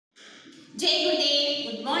Jai good day.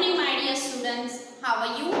 Good morning my dear students. How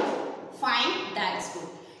are you? Fine. That's good.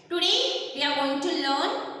 Today we are going to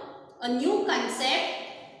learn a new concept,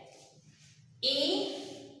 a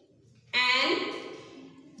and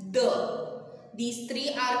the. These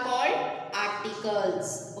three are called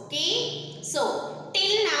articles. Okay. So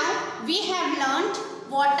till now we have learnt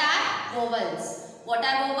what are vowels. What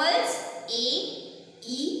are vowels? A,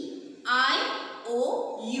 E, I,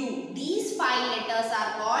 O, U. These five letters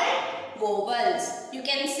are called vowels. You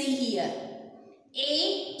can see here. A,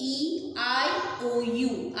 E, I, O,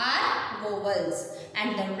 U are vowels.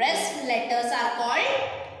 And the rest letters are called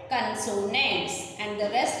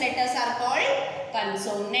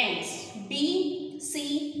consonants. B,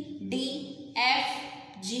 C, D, F,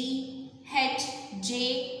 G, H,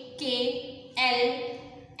 J, K, L,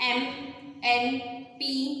 M, N,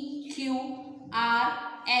 P, Q, R,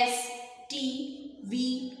 S, T,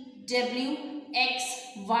 V, W, X,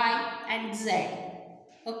 Y and Z.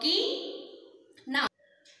 Okay. Now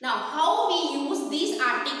how we use these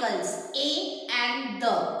articles a and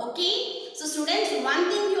the. Okay. So students, one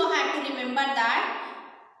thing you have to remember that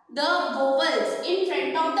the vowels, in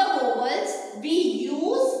front of the vowels we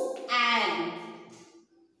use an.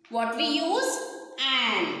 What we use?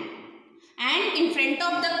 An. And in front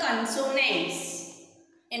of the consonants,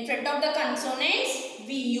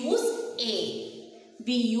 we use a.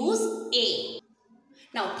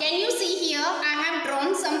 Now can you see here I have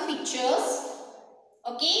drawn some pictures.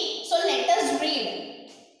 Okay, so let us read.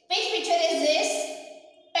 Which picture is this?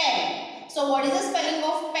 Pen. So what is the spelling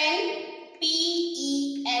of pen?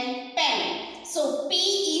 P-E-N, pen. So P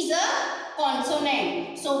is a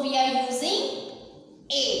consonant. So we are using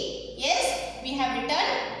A. Yes, we have written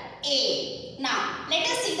A. Now let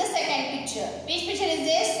us see the second picture. Which picture is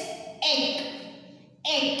this? Egg.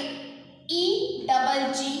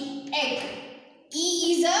 E-double-G, egg.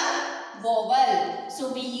 E is a vowel.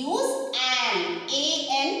 So we use an.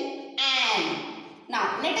 A-N, an.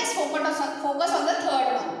 Now let us focus on the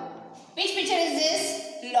third one. Which picture is this?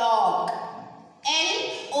 Log.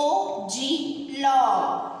 L-O-G,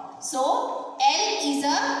 log. So L is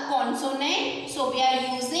a consonant. So we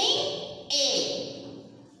are using A.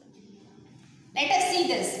 Let us see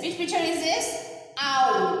this. Which picture is this?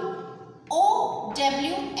 Owl.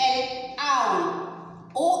 O-W-L, owl.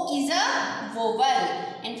 O is a vowel.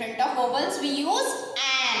 In front of vowels we use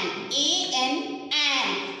an. A-N,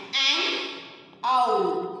 an,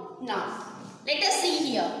 owl. Now let us see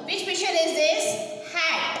here. Which picture is this?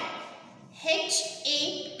 Hat.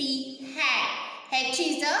 H-A-T, hat. H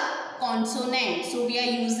is a consonant. So we are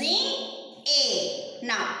using A.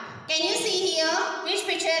 Now can you see here? Which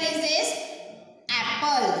picture is this?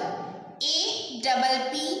 Apple. A-P-P-L-E,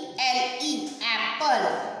 apple.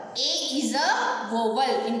 A is a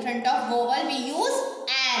vowel. In front of vowel we use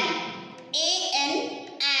an. A-N,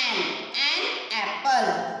 apple.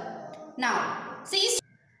 Now see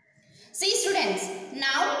students.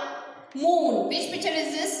 Now moon. Which picture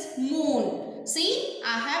is this? Moon. See,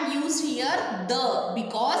 I have used here the,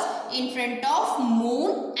 because in front of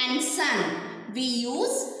moon and sun we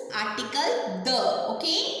use article the.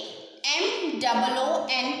 Okay.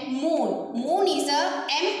 M-O-O-N, moon. Moon is a,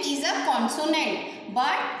 M is a consonant.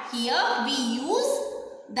 But here we use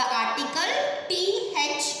the article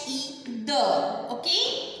T-H-E, the.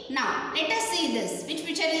 Okay. Now let us see this. Which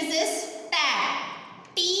picture is this? Tap.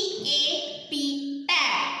 T-A-P,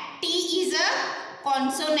 tap. T is a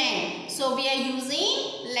consonant. So we are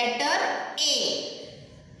using letter A.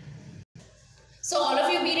 So all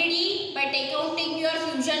of you be ready by taking your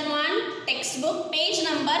Fusion 1 textbook page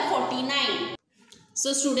number 49.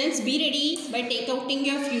 So students, be ready by taking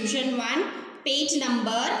your Fusion 1 page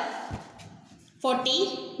number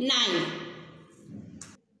 49.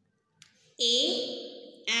 A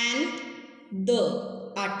and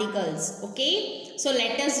the articles. Okay. So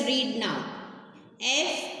let us read now.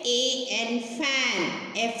 F-A-N, fan.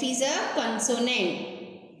 F is a consonant.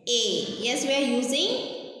 A. Yes, we are using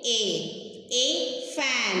A. A,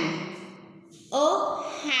 fan. A,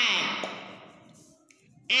 hat.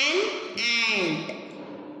 An, ant.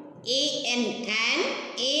 A-N,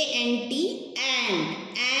 A-N-T, ant.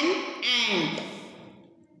 An, ant.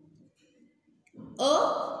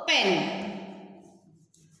 A, pen.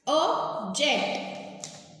 A, jet.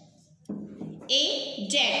 A,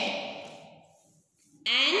 jet.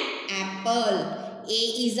 An apple. A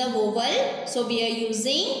is a vowel, so we are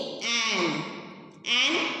using an.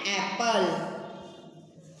 An apple.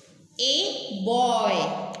 A, boy.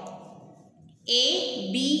 A,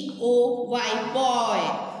 B-O-Y, boy.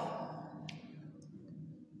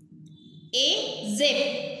 A, zip.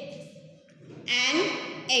 An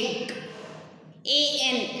egg.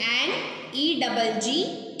 A-N,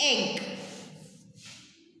 E-double-G, egg.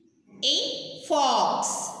 A,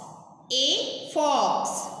 fox. A,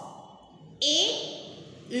 fox.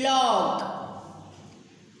 A, log.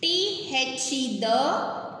 T-H-E,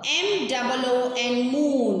 the M-O-O-N,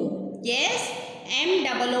 moon. Yes,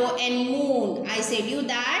 M-O-O-N, moon. I said you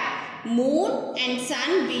that moon and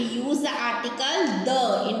sun, we use the article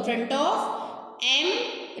the in front of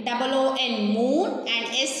M-O-O-N, moon, and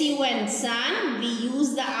S-U-N, sun, we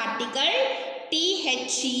use the article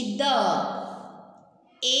T-H-E, the.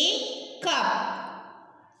 A, cup.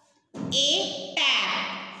 A,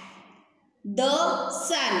 tap. The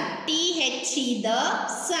sun. T-H-E, the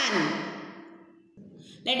sun.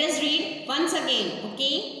 Let us read once again.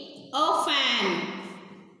 Okay. A fan.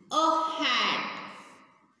 A hat.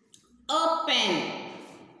 A pen.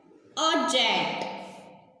 A jet.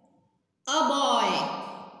 A boy.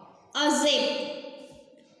 A zip.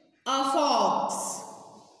 A fox.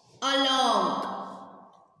 A log.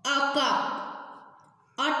 A cup.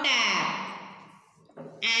 A tap.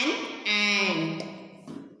 An ant.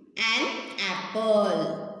 An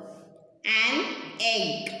apple. An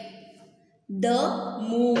egg. The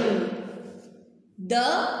moon.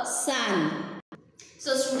 The sun.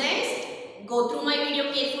 So students, go through my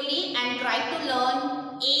video carefully and try to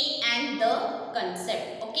learn A and the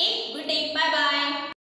concept. Okay? Good day. Bye bye.